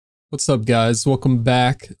What's up, guys? Welcome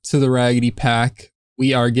back to the Raggedy Pack.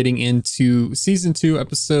 We are getting into season 2,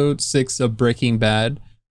 episode 6 of Breaking Bad.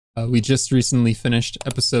 We just recently finished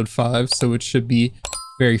episode 5, so it should be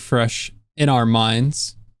very fresh in our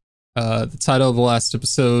minds. The title of the last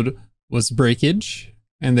episode was Breakage,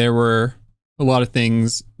 and there were a lot of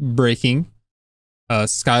things breaking.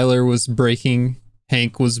 Skylar was breaking,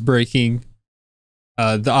 Hank was breaking.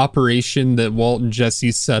 The operation that Walt and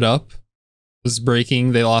Jesse set up was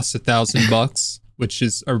breaking. They lost $1,000, which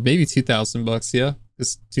is, or maybe $2,000. Yeah,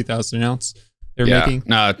 it's 2,000 an ounce. They're making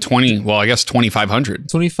 20. Well, I guess 2,500.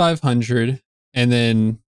 2,500, and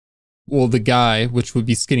then, well, the guy, which would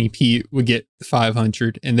be Skinny Pete, would get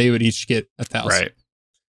 500, and they would each get 1,000. Right.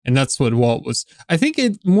 And that's what Walt was. I think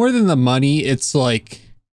it more than the money. It's like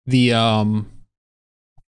the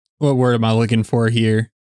what word am I looking for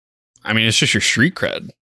here? I mean, it's just your street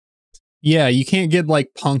cred. Yeah, you can't get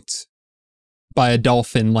like punked by a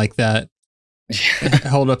dolphin like that,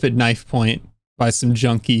 held up at knife point by some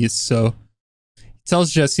junkies. So he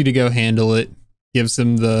tells Jesse to go handle it, gives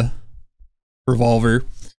him the revolver.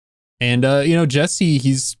 And, Jesse,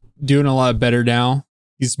 he's doing a lot better now.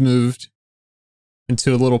 He's moved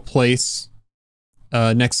into a little place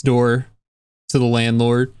next door to the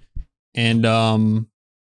landlord. And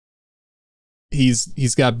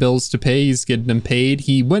he's got bills to pay. He's getting them paid.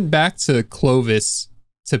 He went back to Clovis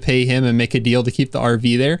to pay him and make a deal to keep the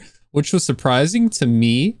RV there, which was surprising to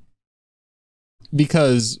me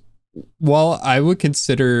because while I would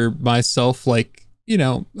consider myself like,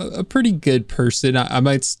 a pretty good person, I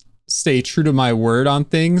might stay true to my word on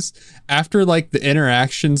things. After like the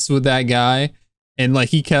interactions with that guy and like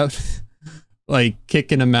he kept like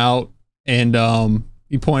kicking him out and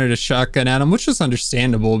he pointed a shotgun at him, which was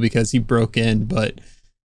understandable because he broke in, but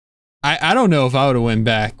I don't know if I would have went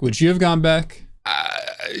back. Would you have gone back?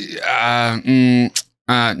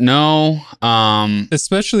 No.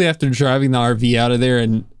 Especially after driving the RV out of there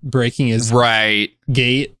and breaking his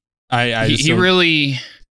gate. He really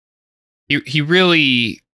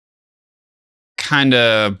kind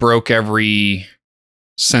of broke every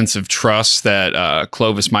sense of trust that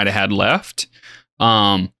Clovis might have had left.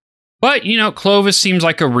 But, Clovis seems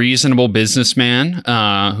like a reasonable businessman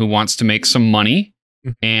who wants to make some money.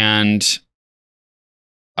 And,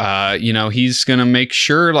 he's going to make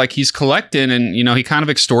sure like he's collecting. And, he kind of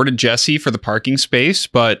extorted Jesse for the parking space,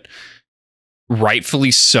 but rightfully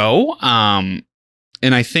so. And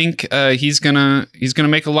I think he's going to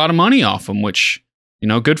make a lot of money off him, which,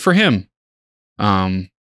 good for him. Right.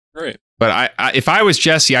 But if I was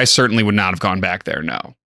Jesse, I certainly would not have gone back there.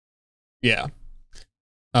 No. Yeah.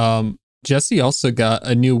 Jesse also got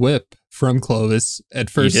a new whip from Clovis. At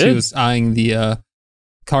first, he was eyeing the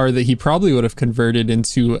car that he probably would have converted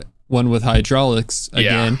into one with hydraulics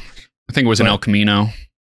again. I think it was an El Camino.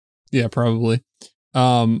 Yeah, probably.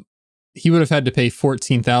 He would have had to pay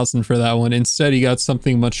 $14,000 for that one. Instead, he got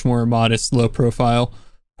something much more modest, low profile,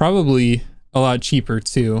 probably a lot cheaper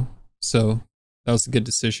too. So that was a good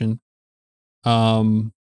decision.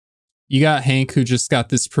 You got Hank, who just got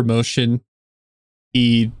this promotion.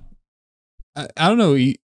 I don't know.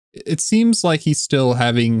 It seems like he's still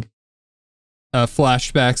having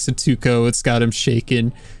flashbacks to Tuco. It's got him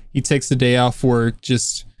shaken. He takes a day off work,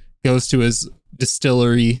 just goes to his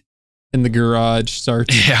distillery in the garage,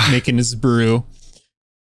 starts making his brew.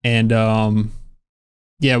 And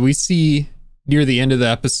we see near the end of the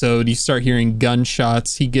episode, you start hearing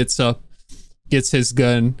gunshots. He gets up, gets his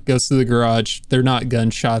gun, goes to the garage. They're not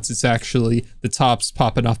gunshots. It's actually the tops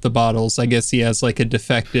popping off the bottles. I guess he has like a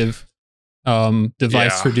defective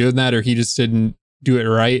device for doing that, or he just didn't do it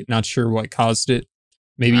right. Not sure what caused it.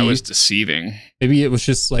 Maybe I was deceiving. Maybe it was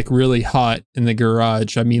just like really hot in the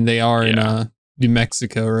garage. I mean, they are in New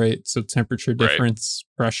Mexico, right? So temperature difference,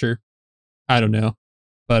 pressure. I don't know.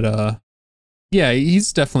 But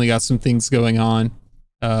he's definitely got some things going on.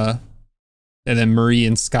 And then Marie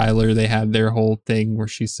and Skylar, they had their whole thing where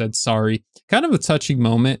she said sorry. Kind of a touching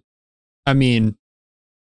moment. I mean,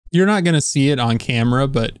 you're not going to see it on camera,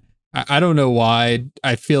 but I don't know why.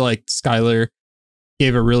 I feel like Skylar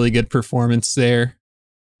gave a really good performance there.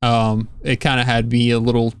 It kind of had me a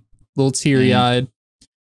little teary-eyed.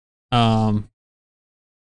 I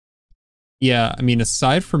mean,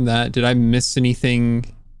 aside from that, did I miss anything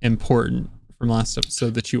important from last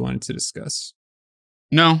episode that you wanted to discuss?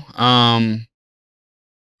 No. I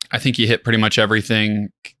think you hit pretty much everything.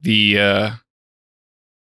 The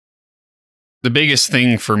biggest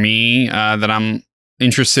thing for me that I'm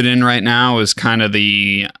interested in right now is kind of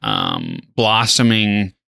the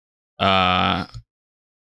blossoming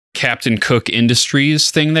Captain Cook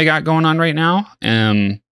Industries thing they got going on right now.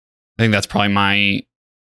 I think that's probably my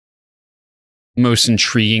most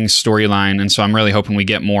intriguing storyline, and so I'm really hoping we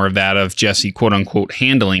get more of that of Jesse, quote unquote,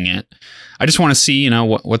 handling it. I just want to see,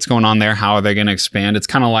 what's going on there. How are they going to expand? It's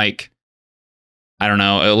kind of like, I don't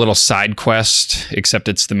know, a little side quest, except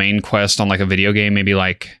it's the main quest on like a video game, maybe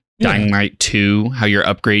like Dying Light 2, how you're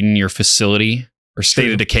upgrading your facility, or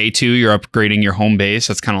State of Decay 2, you're upgrading your home base.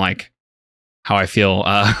 That's kind of like how I feel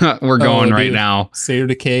we're going right now. State of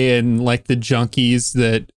Decay and like the junkies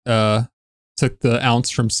that took the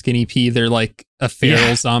ounce from Skinny P. They're like a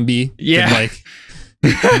feral zombie. Yeah. That,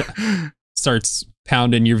 like starts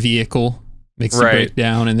pounding your vehicle, makes you break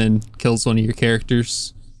down, and then kills one of your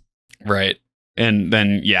characters. Right. And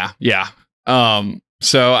then,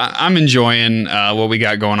 so I'm enjoying what we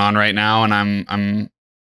got going on right now, and I'm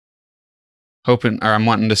hoping, or I'm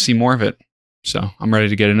wanting to see more of it. So I'm ready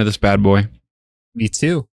to get into this bad boy. Me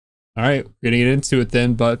too. All right, we're going to get into it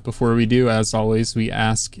then. But before we do, as always, we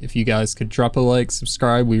ask if you guys could drop a like,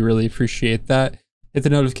 subscribe. We really appreciate that. Hit the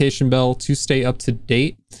notification bell to stay up to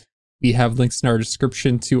date. We have links in our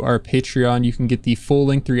description to our Patreon. You can get the full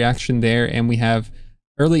length reaction there, and we have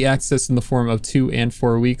early access in the form of 2 and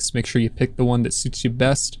 4 weeks. Make sure you pick the one that suits you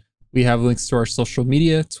best. We have links to our social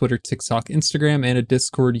media, Twitter, TikTok, Instagram, and a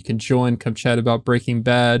Discord you can join. Come chat about Breaking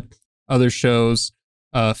Bad, other shows,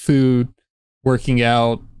 food, working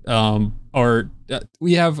out,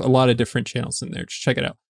 we have a lot of different channels in there. Just check it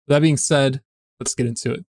out. With that being said, let's get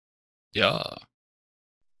into it. Yeah.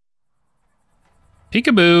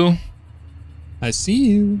 Peekaboo. I see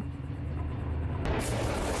you.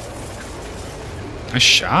 Nice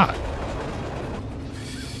shot.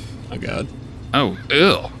 Oh god. Oh,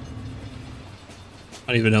 ew. I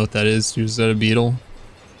don't even know what that is. Is that a beetle?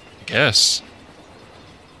 I guess.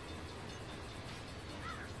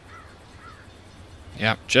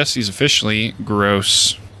 Yeah, Jesse's officially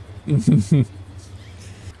gross. What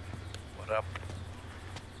up?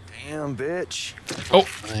 Damn, bitch. Oh,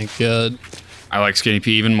 my god. I like Skinny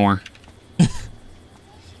P even more.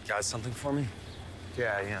 Got something for me?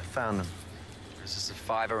 Yeah, found them. Is this a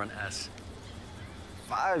 5 or an S?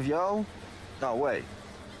 5, yo? No, wait.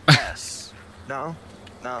 S. No.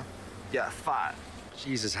 Yeah, 5.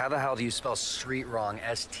 Jesus, how the hell do you spell street wrong?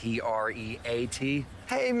 S-T-R-E-A-T?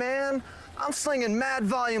 Hey, man. I'm slinging mad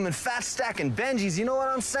volume and fat stacking Benjis, you know what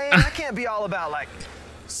I'm saying? I can't be all about, like,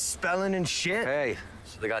 spelling and shit. Hey,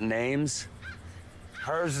 so they got names?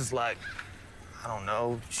 Hers is like, I don't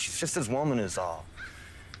know, she's just this woman is all.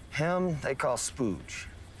 Him, they call Spooge.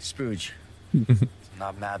 Spooge.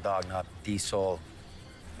 Not Mad Dog, not D-Soul.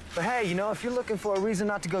 But hey, if you're looking for a reason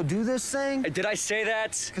not to go do this thing... Hey, did I say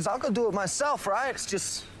that? Because I'll go do it myself, right? It's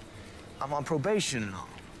just, I'm on probation and all.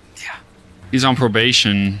 Yeah. He's on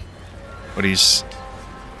probation, but he's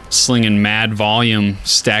slinging mad volume,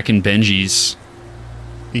 stacking Benjis.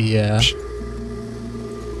 Yeah.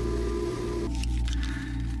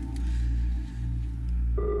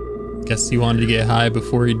 Guess he wanted to get high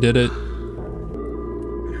before he did it.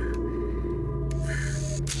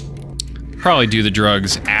 Probably do the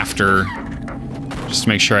drugs after, just to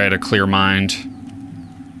make sure I had a clear mind.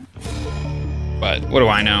 But what do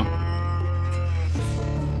I know?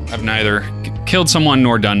 I've neither killed someone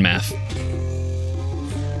nor done meth.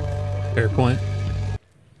 Fair point.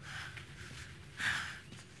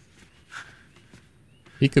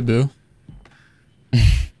 Peekaboo.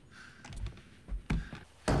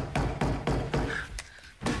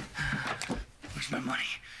 Where's my money?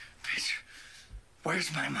 Bitch.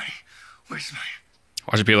 Where's my money? Where's my...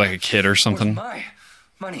 Watch it be like a kid or something. Where's my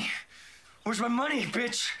money? Where's my money,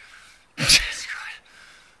 bitch? That's good.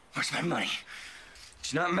 Where's my money?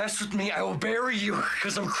 Do not mess with me. I will bury you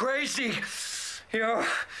because I'm crazy. Yo,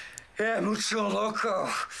 yeah, mucho loco.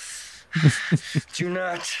 Do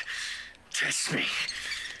not test me.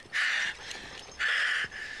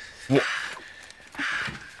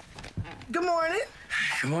 Good morning.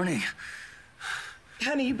 Good morning.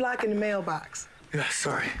 Honey, you blocking the mailbox. Yeah,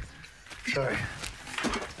 sorry. Sorry.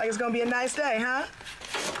 Like it's gonna be a nice day, huh?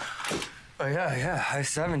 Oh, yeah, high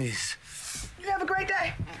 70s. You have a great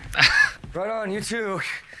day. Right on, you too.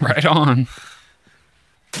 Right on.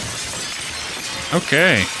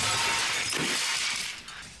 Okay.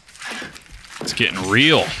 It's getting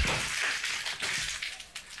real.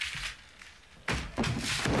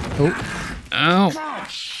 Oh. Oh. Oh,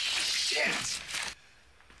 shit.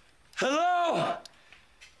 Hello?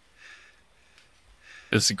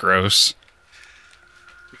 This is gross.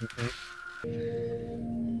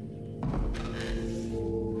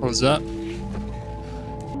 What was that?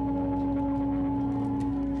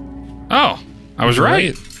 Oh, I was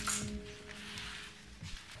right.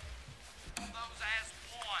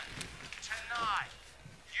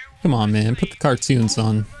 Come on, man. Put the cartoons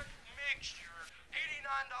on.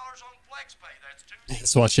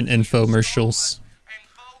 He's watching infomercials. And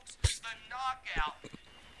folks, the knockout.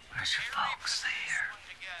 Where's your folks there?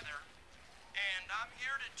 And I'm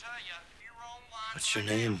here to tell you, you're online. What's your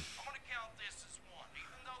name? I'm gonna count this as one.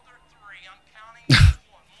 Even though there are three, I'm counting as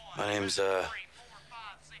one. My name's,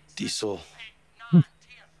 Diesel.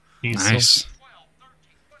 Nice.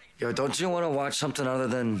 Yo, don't you want to watch something other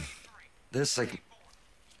than this? Like,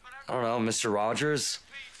 I don't know, Mr. Rogers?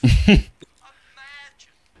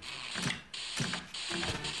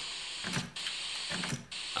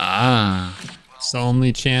 Ah. It's the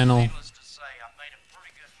only channel.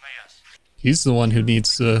 He's the one who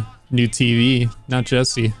needs the new TV, not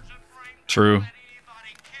Jesse. True.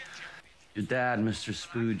 Your dad, Mr.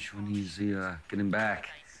 Spooge, when he's getting back.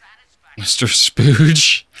 Mr.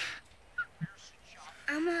 Spooge.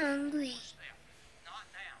 I'm hungry.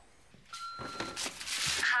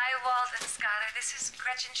 Hi, Walt and Skylar. This is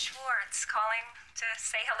Gretchen Schwartz calling to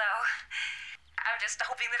say hello. I'm just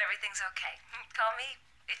hoping that everything's okay. Call me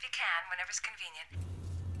if you can, whenever's convenient.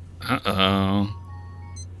 Uh-oh.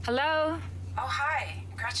 Hello? Oh, hi.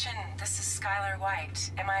 Gretchen, this is Skylar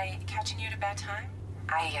White. Am I catching you at a bad time?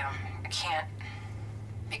 I can't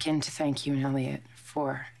begin to thank you and Elliot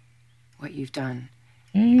for what you've done.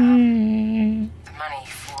 The money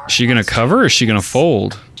for... Is she gonna cover or is she gonna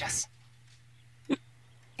fold? Just...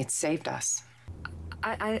 It saved us.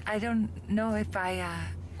 I don't know if I,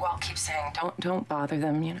 Well, keep saying, don't bother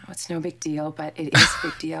them, you know, it's no big deal, but it is a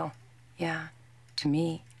big deal. Yeah, to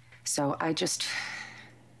me. So I just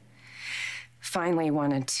finally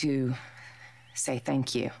wanted to say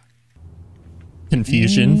thank you.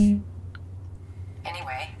 Confusion.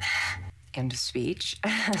 Anyway, end of speech.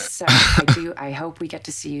 So I hope we get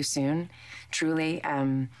to see you soon. Truly,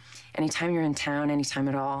 anytime you're in town, anytime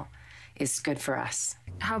at all, is good for us.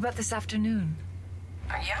 How about this afternoon?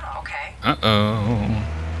 Yeah, okay. Uh-oh.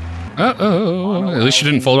 Uh-oh. At least she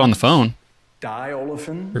didn't fold on the phone.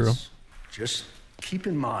 Diolefins. True. Just keep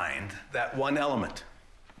in mind that one element.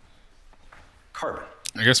 Carbon.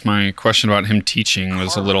 I guess my question about him teaching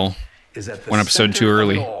was a little... Is at the one episode too center of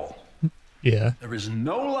early. it all. Yeah. There is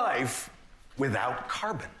no life without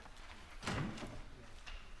carbon.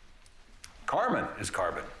 Carbon is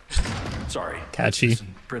carbon. Sorry. Catchy. This is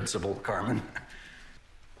principle carbon.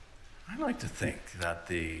 I like to think that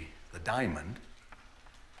the diamond.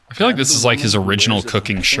 I feel like this and is the like his woman who original wears it on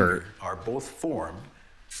cooking her shirt. finger are both formed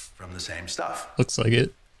from the same stuff. Looks like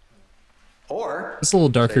it. Or It's a little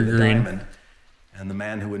darker say the green. diamond and the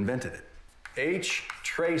man who invented it. H.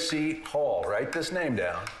 Tracy Hall. Write this name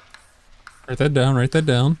down. Write that down, write that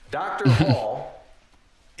down. Dr. Hall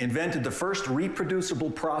invented the first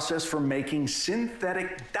reproducible process for making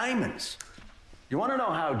synthetic diamonds. You want to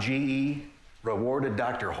know how GE rewarded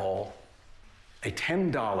Dr. Hall? A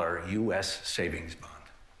 $10 U.S. savings bond.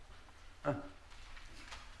 Huh.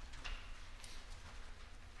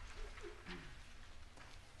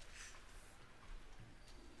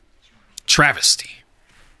 Travesty.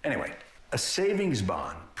 Anyway, a savings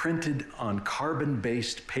bond printed on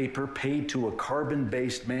carbon-based paper paid to a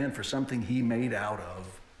carbon-based man for something he made out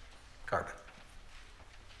of carbon.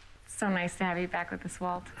 So nice to have you back with us,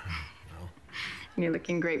 Walt. You're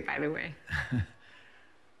looking great, by the way. A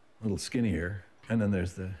little skinnier, and then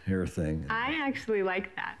there's the hair thing. I actually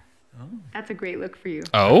like that. Oh. That's a great look for you.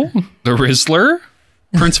 Oh? The Rizzler?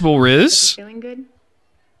 Principal Riz? Feeling good?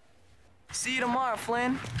 See you tomorrow,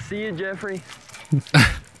 Flynn. See you, Jeffrey.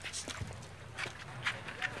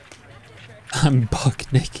 I'm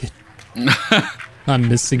buck naked. I'm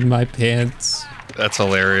missing my pants. That's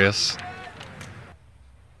hilarious.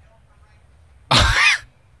 Is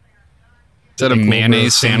that a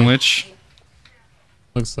mayonnaise sandwich?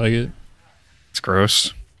 Looks like it. It's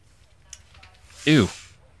gross. Ew.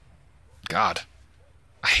 God.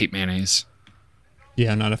 I hate mayonnaise.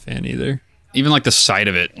 Yeah, not a fan either. Even like the sight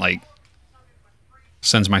of it, like,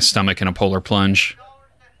 sends my stomach in a polar plunge.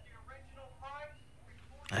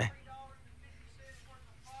 Hey.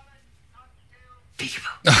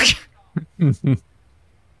 Peekaboo. Okay.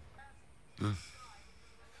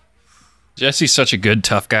 Jesse's such a good,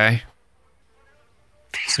 tough guy.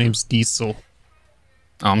 His name's Diesel.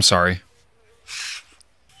 Oh, I'm sorry.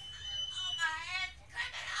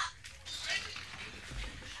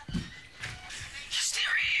 Just stay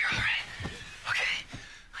right here, all right? Okay.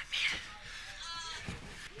 I made it.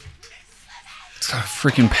 It's got a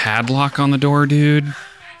freaking padlock on the door, dude.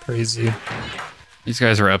 Crazy. These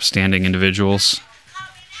guys are upstanding individuals.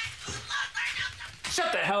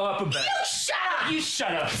 Shut the hell up about it. Shut up! You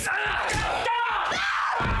shut up! Shut up!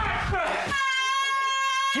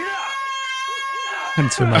 Get up! I had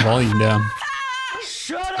to turn my volume down.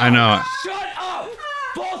 Shut up! I know. Shut up!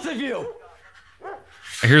 Both of you!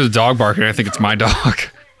 I hear the dog barking. I think it's my dog.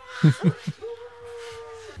 You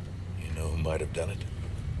know who might have done it?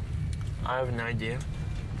 I have an idea.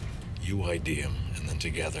 You ID him, and then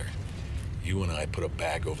together, you and I put a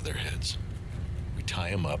bag over their heads. We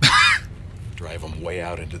tie them up, drive them way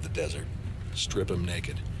out into the desert, strip them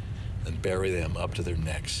naked, then bury them up to their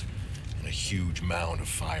necks in a huge mound of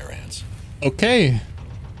fire ants. Okay.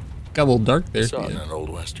 Got a little dark there. Saw it in an old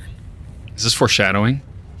western. Is this foreshadowing?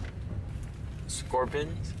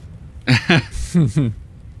 Scorpions?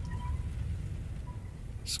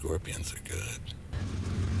 Scorpions are good.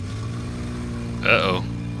 Uh-oh.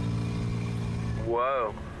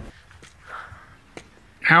 Whoa.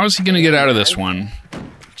 How is he going to get out of this one?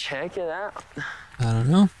 Check it out. I don't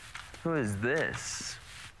know. Who is this?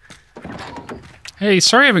 Hey,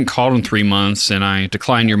 sorry I haven't called in 3 months and I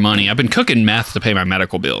declined your money. I've been cooking meth to pay my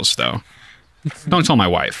medical bills, though. Don't tell my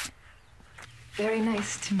wife. Very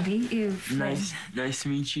nice to meet you. Nice to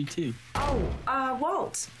meet you too. Oh,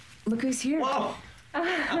 Walt. Look who's here. Whoa!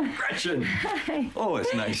 Gretchen! Hi. Oh,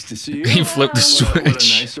 it's nice to see you. He flipped the What a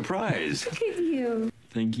switch. nice surprise. Look at you.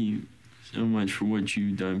 Thank you so much for what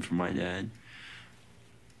you've done for my dad.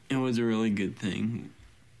 It was a really good thing.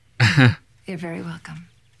 You're very welcome.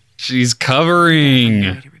 She's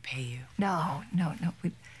covering. To repay you. No.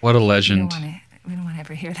 What a We legend. don't want to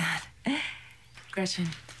ever hear that. Gretchen,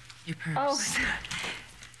 your purse.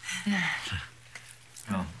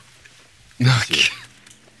 Oh, Okay.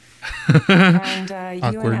 And you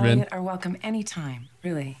Awkward, and man. Elliot are welcome anytime,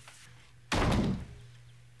 really. You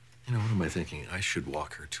know, what am I thinking? I should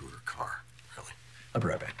walk her to her car. Really? I'll be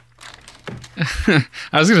right back.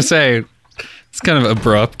 I was going to say, it's kind of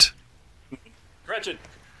abrupt. Gretchen!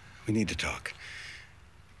 We need to talk.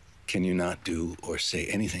 Can you not do or say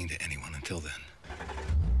anything to anyone until then?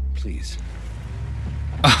 Please.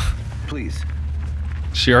 Please.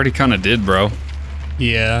 She already kind of did, bro.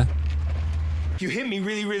 Yeah. You hit me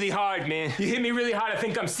really, really hard, man. You hit me really hard. I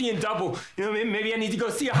think I'm seeing double. You know, maybe I need to go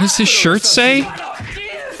see a What does his hospital or shirt say?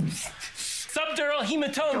 something. Subdural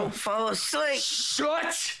hematoma. Don't fall asleep.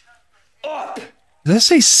 Shut up. Does that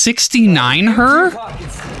say 69 her?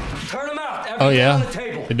 Pockets. Turn them out. Oh, Everything yeah. on the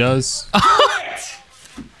table. It does.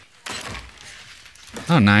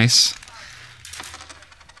 Oh, nice.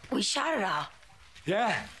 We shot it all.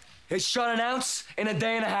 Yeah. They shot an ounce in a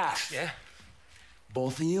day and a half. Yeah.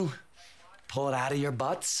 Both of you, pull it out of your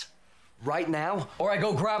butts right now, or I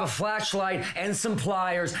go grab a flashlight and some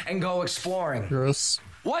pliers and go exploring. Gross.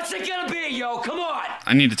 What's it gonna be, yo? Come on.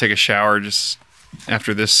 I need to take a shower just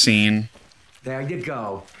after this scene. There you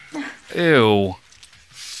go. Ew.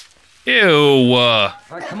 Ew. All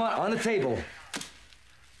right, come on the table.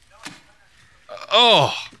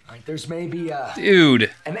 Oh, All right, there's maybe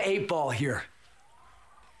dude. an 8-ball here.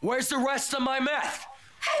 Where's the rest of my meth?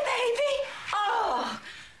 Hey, baby. Oh,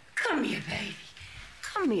 come here, baby.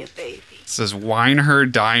 Come here, baby. It says wine her,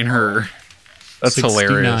 dine her. That's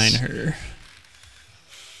 69 hilarious. her.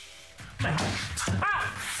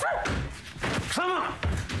 Come on.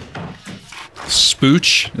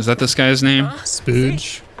 Spooch? Is that this guy's name?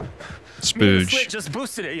 Spooge. Slit Spooge. just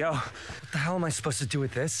boosted it, yo. What the hell am I supposed to do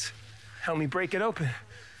with this? Help me break it open.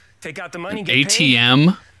 Take out the money, get paid,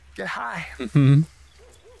 ATM? get high.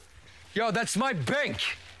 Yo, that's my bank.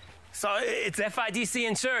 So it's FIDC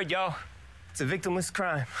insured, yo. It's a victimless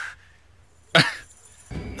crime.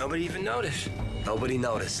 Nobody even noticed. Nobody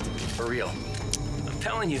noticed. For real. I'm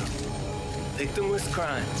telling you. Victimless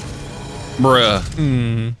crime.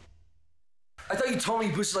 Bruh. I thought you told me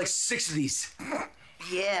you boosted like 6 of these.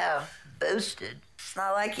 Yeah, boosted. It's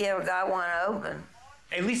not like you ever got one open.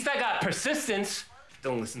 At least I got persistence.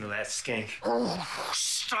 Don't listen to that skank. Oh,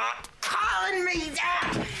 stop calling me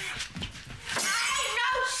that! No,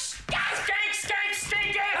 Skank!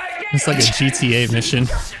 It's like a GTA mission.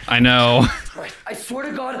 I know. I swear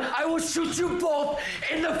to God, I will shoot you both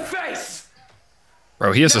in the face.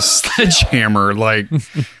 Bro, he has a sledgehammer. Like,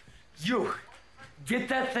 You, get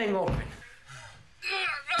that thing open.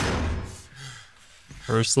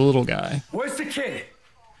 First the little guy. Where's the kid?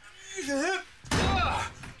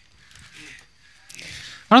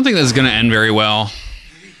 I don't think this is going to end very well.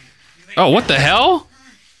 Oh, what the hell?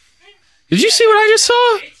 Did you see what I just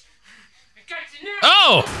saw?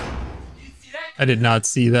 Oh! I did not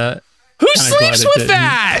see that. Who Kinda glad sleeps it with didn't.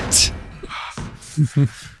 that?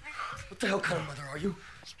 What the hell kind of mother are you?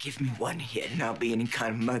 Give me one hit and I'll be any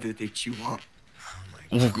kind of mother that you want.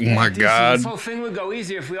 Oh my god. This whole thing would go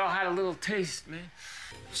easier if we all had a little taste, man.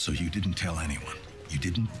 So you didn't tell anyone. You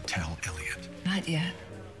didn't tell Elliot. Not yet.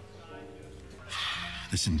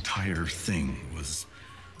 This entire thing was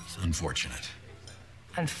unfortunate.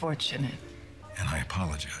 Unfortunate. And I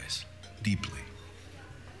apologize deeply.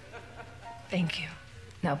 Thank you.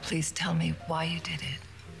 Now please tell me why you did it.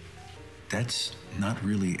 That's not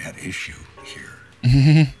really at issue here.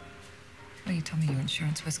 Well, you told me your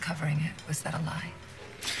insurance was covering it. Was that a lie?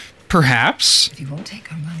 Perhaps. If you won't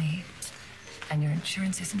take our money and your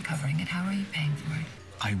insurance isn't covering it, how are you paying for it?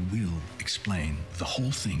 I will explain the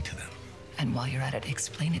whole thing to them. And while you're at it,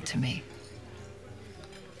 explain it to me.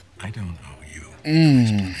 I don't owe you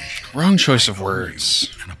Wrong choice of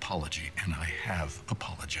words. an apology, and I have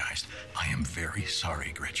apologized. I am very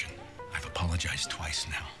sorry, Gretchen. I've apologized twice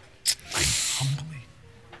now. I'm humbly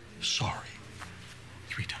sorry.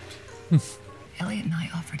 3 times. Elliot and I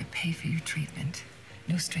offered to pay for your treatment.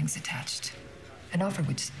 No strings attached. An offer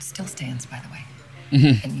which still stands, by the way.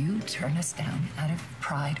 And you turn us down out of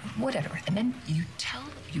pride, whatever. And then you tell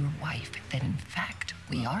your wife that, in fact,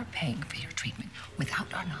 we are paying for your treatment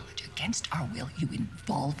without our knowledge, against our will. You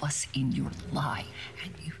involve us in your lie.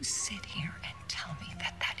 And you sit here and tell me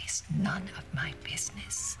that that is none of my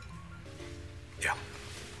business. Yeah.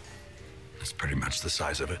 That's pretty much the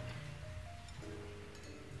size of it.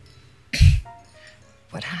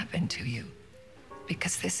 What happened to you?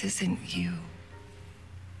 Because this isn't you.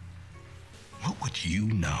 What would you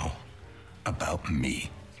know about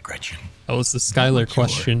me, Gretchen? That was the Skylar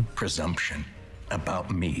question. Presumption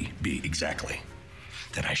about me be exactly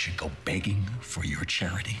that I should go begging for your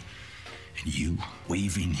charity, and you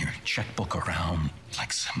waving your checkbook around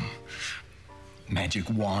like some magic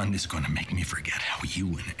wand is going to make me forget how you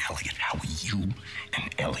and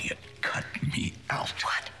Elliot cut me out.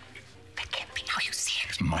 What? That can't be how you see it.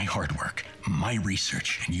 It's my hard work, my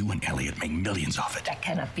research, and you and Elliot make millions off it. That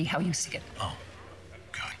cannot be how you see it. Oh,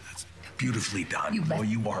 good. That's beautifully done.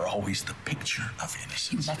 You are always the picture of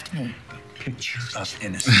innocence. You left me. The picture of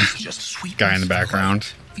innocence. Just sweet. Guy in the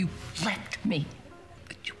background. You left me.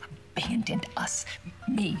 But you abandoned us.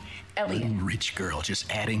 Me, Elliot. Little rich girl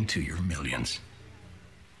just adding to your millions.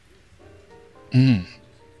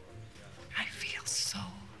 I feel so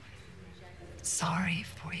sorry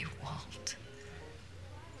for you, Walt.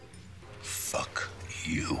 Fuck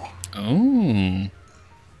you. Oh.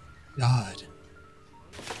 God.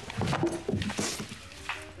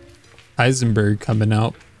 Heisenberg coming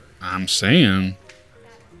out. I'm saying.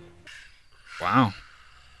 Wow.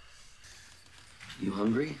 You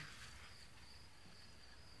hungry?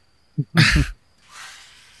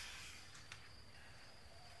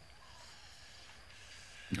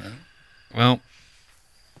 Well.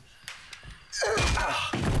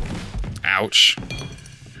 Ouch.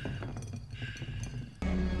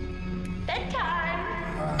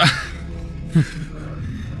 Bedtime.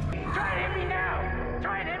 Try and hit me now.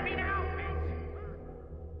 Try and hit me now.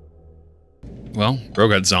 Well, bro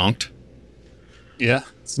got zonked. Yeah,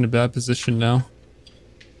 it's in a bad position now.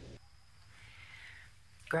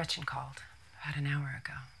 Gretchen called about an hour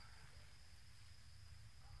ago.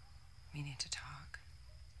 We need to talk.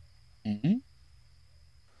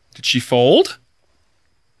 Did she fold?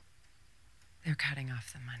 They're cutting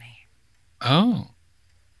off the money. Oh.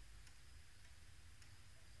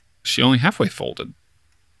 She only halfway folded.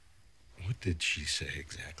 What did she say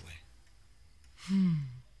exactly?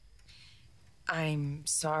 I'm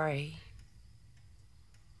sorry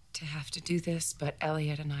to have to do this, but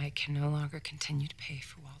Elliot and I can no longer continue to pay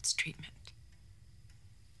for Walt's treatment.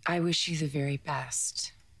 I wish you the very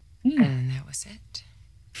best. And that was it.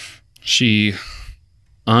 She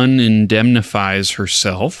unindemnifies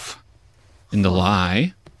herself in the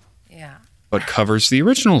lie, Yeah. but covers the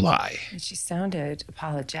original lie. And she sounded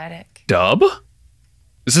apologetic. Dub?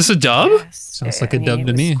 Is this a dub? Yes. Sounds like a I mean, dub it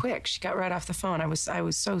to was me. Quick. She got right off the phone. I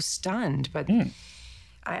was so stunned, but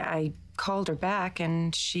I called her back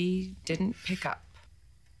and she didn't pick up.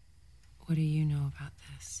 What do you know about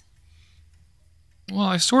this? Well,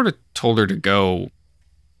 I sort of told her to go,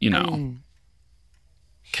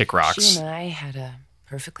 kick rocks. She and I had a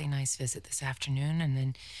perfectly nice visit this afternoon, and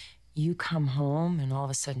then you come home, and all of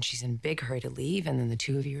a sudden she's in a big hurry to leave, and then the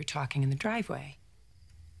two of you are talking in the driveway.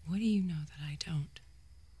 What do you know that I don't?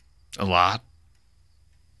 A lot.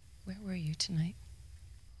 Where were you tonight?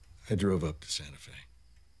 I drove up to Santa Fe.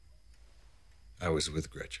 I was with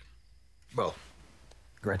Gretchen. Well,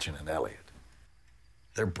 Gretchen and Elliot.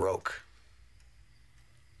 They're broke.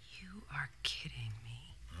 You are kidding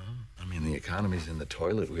me. I mean, the economy's in the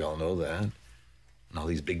toilet. We all know that. And all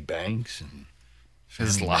these big banks and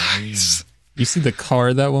His family lies. You see the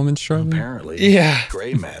car that woman's driving? Apparently, Yeah.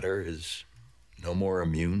 gray matter is no more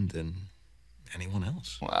immune than anyone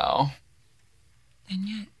else. Wow. And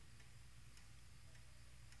yet,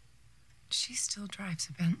 she still drives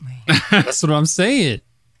a Bentley. That's what I'm saying.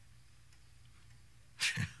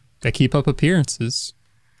 They keep up appearances.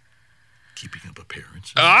 keeping up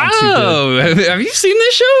appearances. Oh, have you seen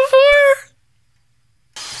this show before?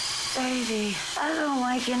 Baby, that don't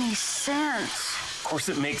make any sense. Of course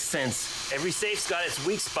it makes sense. Every safe's got its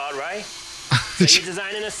weak spot, right? Say you're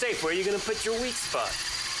designing a safe. Where are you gonna put your weak spot?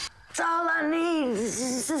 That's all I need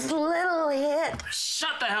is this little hit.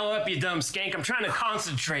 Shut the hell up, you dumb skank. I'm trying to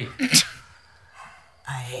concentrate.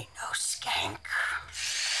 I ain't no skank.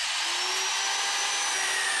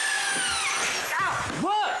 Ow!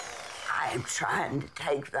 What? I'm trying to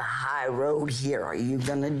take the high road here. Are you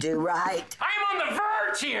gonna do right? I'm on the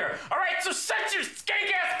verge here. All right, so set your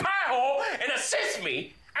skank-ass pie hole and assist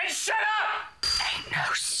me and shut up. Ain't no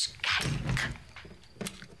skank.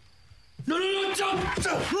 No, don't.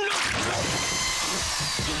 No.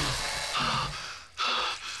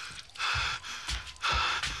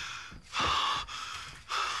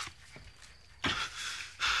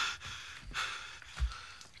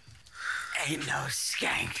 Ain't no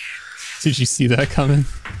skank. Did you see that coming?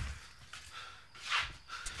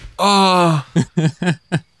 Oh.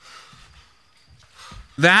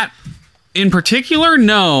 That in particular,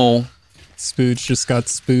 no. Spooge just got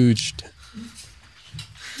spooged.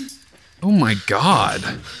 Oh my god.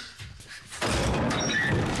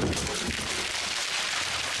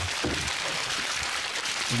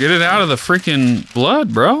 Get it out of the freaking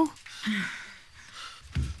blood, bro.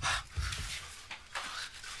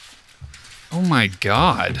 Oh my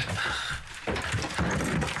god.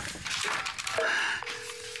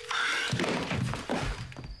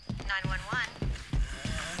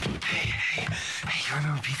 911. Hey, you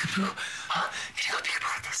remember Peekaboo? Huh? Can you go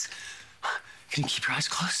Peekaboo like this? Huh? Can you keep your eyes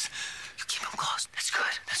closed? You keep them closed. That's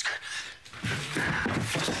good. That's good.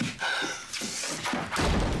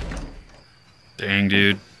 Dang,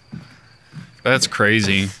 dude. That's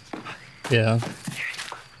crazy. Yeah.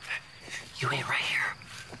 You ain't right here,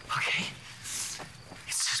 okay?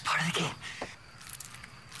 It's just part of the game.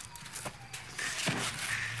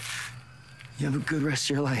 You have a good rest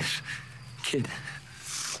of your life, kid.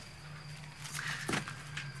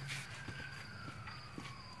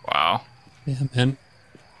 Wow. Yeah, man.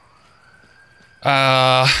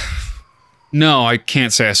 No, I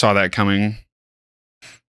can't say I saw that coming.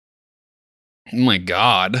 Oh my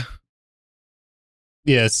god.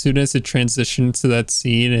 Yeah, as soon as it transitioned to that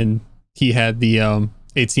scene and he had the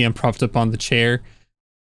ATM propped up on the chair,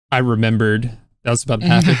 I remembered that was about to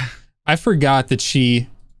happen. I forgot that she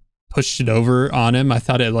pushed it over on him. I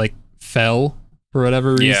thought it like fell for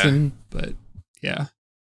whatever reason, but yeah.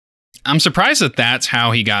 I'm surprised that that's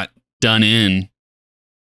how he got done in.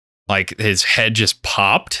 Like his head just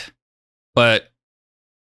popped, but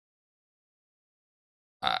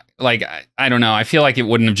I don't know. I feel like it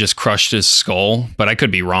wouldn't have just crushed his skull, but I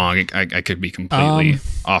could be wrong. I could be completely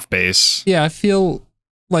off base. Yeah, I feel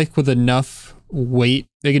like with enough weight,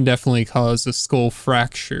 they can definitely cause a skull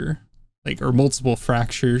fracture, like, or multiple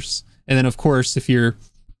fractures. And then, of course, if your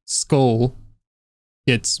skull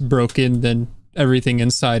gets broken, then everything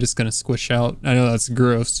inside is going to squish out. I know that's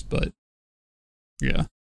gross, but yeah.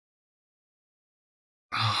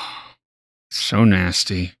 So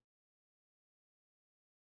nasty.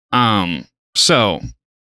 So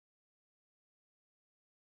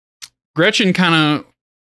Gretchen kind of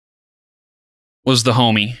was the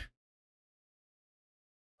homie.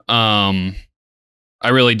 I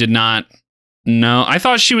really did not know. I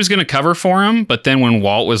thought she was going to cover for him, but then when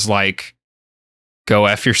Walt was like, go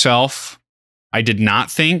F yourself, I did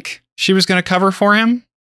not think she was going to cover for him.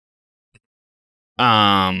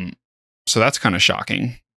 So that's kind of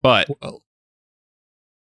shocking, but well,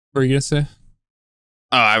 what were you going to say?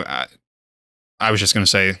 I was just going to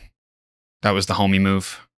say that was the homie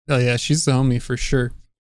move. Oh yeah, she's the homie for sure.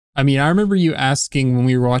 I mean, I remember you asking when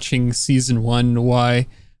we were watching season 1 why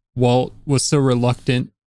Walt was so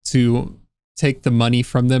reluctant to take the money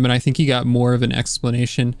from them, and I think you got more of an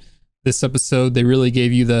explanation this episode. They really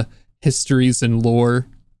gave you the histories and lore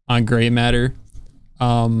on gray matter.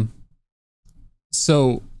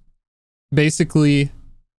 So basically,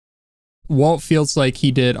 Walt feels like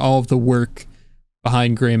he did all of the work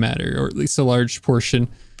behind gray matter, or at least a large portion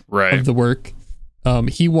of the work.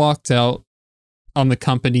 He walked out on the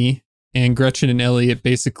company, and Gretchen and Elliot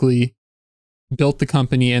basically built the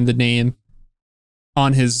company and the name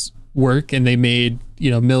on his work, and they made,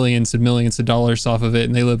 millions and millions of dollars off of it,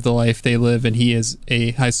 and they live the life they live, and he is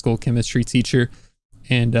a high school chemistry teacher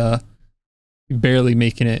and barely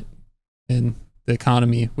making it in the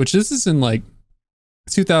economy, which this is in like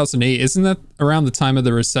 2008. Isn't that around the time of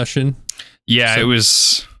the recession? Yeah, it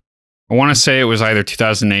was. I want to say it was either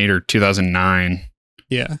 2008 or 2009.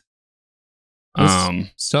 Yeah.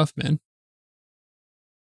 Stuff, man.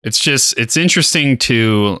 it's interesting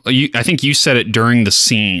to, I think you said it during the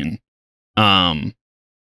scene.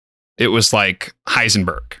 It was like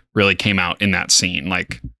Heisenberg really came out in that scene.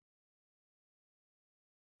 Like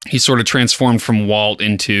he sort of transformed from Walt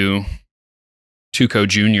into Tuco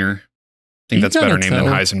Jr. I think that's better name than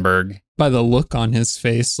Heisenberg. By the look on his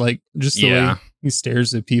face, like just the way he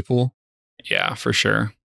stares at people. Yeah, for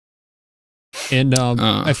sure. And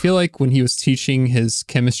I feel like when he was teaching his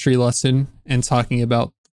chemistry lesson and talking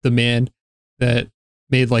about the man that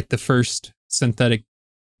made like the first synthetic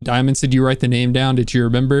diamonds, did you write the name down? Did you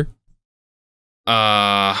remember?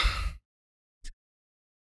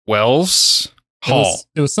 Wells Hall.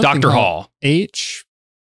 It was Dr. Hall. H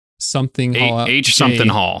something Hall. H something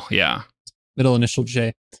Hall. Yeah. Middle initial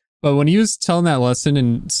J. But when he was telling that lesson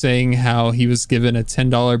and saying how he was given a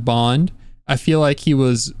 $10 bond, I feel like he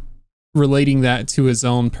was relating that to his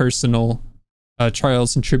own personal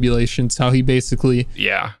trials and tribulations, how he basically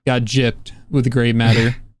got gypped with gray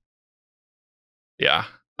matter. Yeah.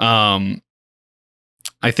 I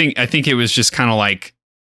think it was just kind of like,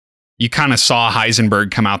 you kind of saw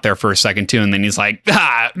Heisenberg come out there for a second too, and then he's like,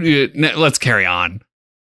 let's carry on.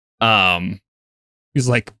 He's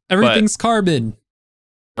like, everything's carbon.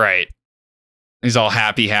 Right. He's all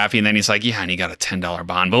happy, and then he's like, yeah, and he got a $10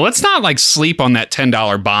 bond. But let's not like sleep on that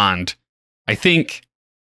 $10 bond. I think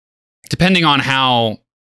depending on how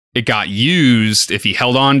it got used, if he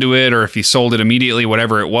held on to it or if he sold it immediately,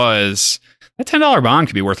 whatever it was, that $10 bond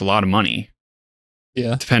could be worth a lot of money.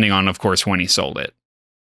 Yeah. Depending on, of course, when he sold it.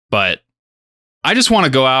 But I just want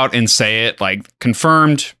to go out and say it, like,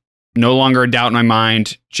 confirmed, no longer a doubt in my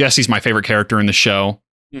mind. Jesse's my favorite character in the show.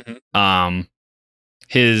 Mm-hmm.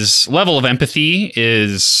 His level of empathy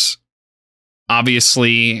is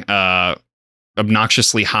obviously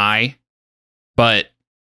obnoxiously high, but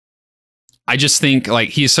I just think like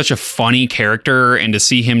he's such a funny character, and to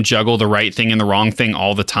see him juggle the right thing and the wrong thing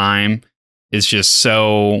all the time is just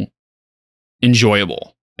so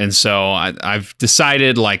enjoyable. And so I've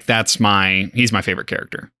decided like he's my favorite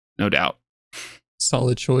character, no doubt.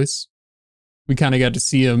 Solid choice. We kind of got to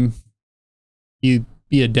see him be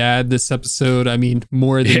a dad this episode. I mean,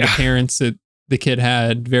 more than the parents that the kid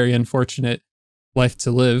had. Very unfortunate life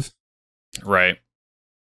to live. Right.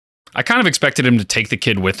 I kind of expected him to take the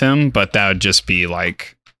kid with him, but that would just be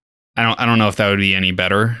like, I don't know if that would be any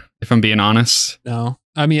better, if I'm being honest. No.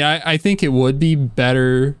 I mean, I think it would be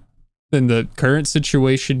better than the current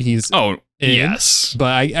situation he's in. Yes.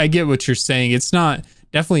 But I get what you're saying. It's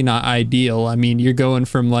definitely not ideal. I mean, you're going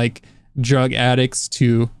from like drug addicts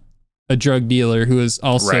to a drug dealer who is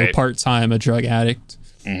also part-time a drug addict.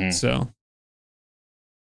 Mm-hmm. So.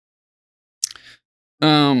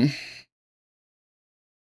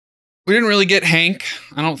 We didn't really get Hank,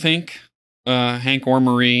 I don't think. Hank or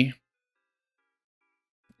Marie.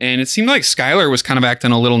 And it seemed like Skylar was kind of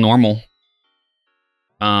acting a little normal.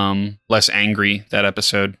 Less angry that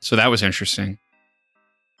episode. So that was interesting.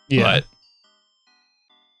 Yeah. But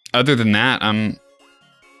other than that, I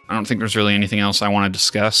don't think there's really anything else I want to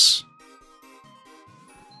discuss.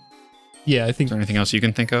 Yeah, I think. Is there anything else you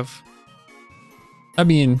can think of? I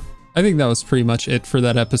mean, I think that was pretty much it for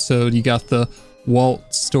that episode. You got the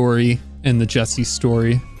Walt story and the Jesse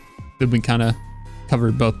story. That we kind of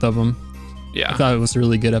covered both of them. Yeah. I thought it was a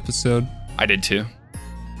really good episode. I did too.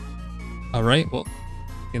 All right. Well,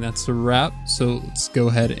 and that's a wrap. So let's go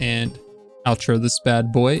ahead and outro this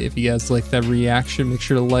bad boy. If you guys like that reaction, make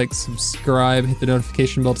sure to like, subscribe, hit the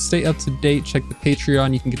notification bell to stay up to date. Check the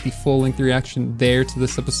Patreon. You can get the full length reaction there to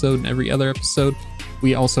this episode and every other episode.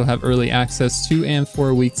 We also have early access to and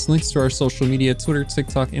 4 weeks, links to our social media, Twitter,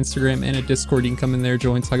 TikTok, Instagram, and a Discord. You can come in there,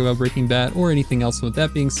 join, talk about Breaking Bad or anything else. And with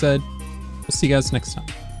that being said, we'll see you guys next time.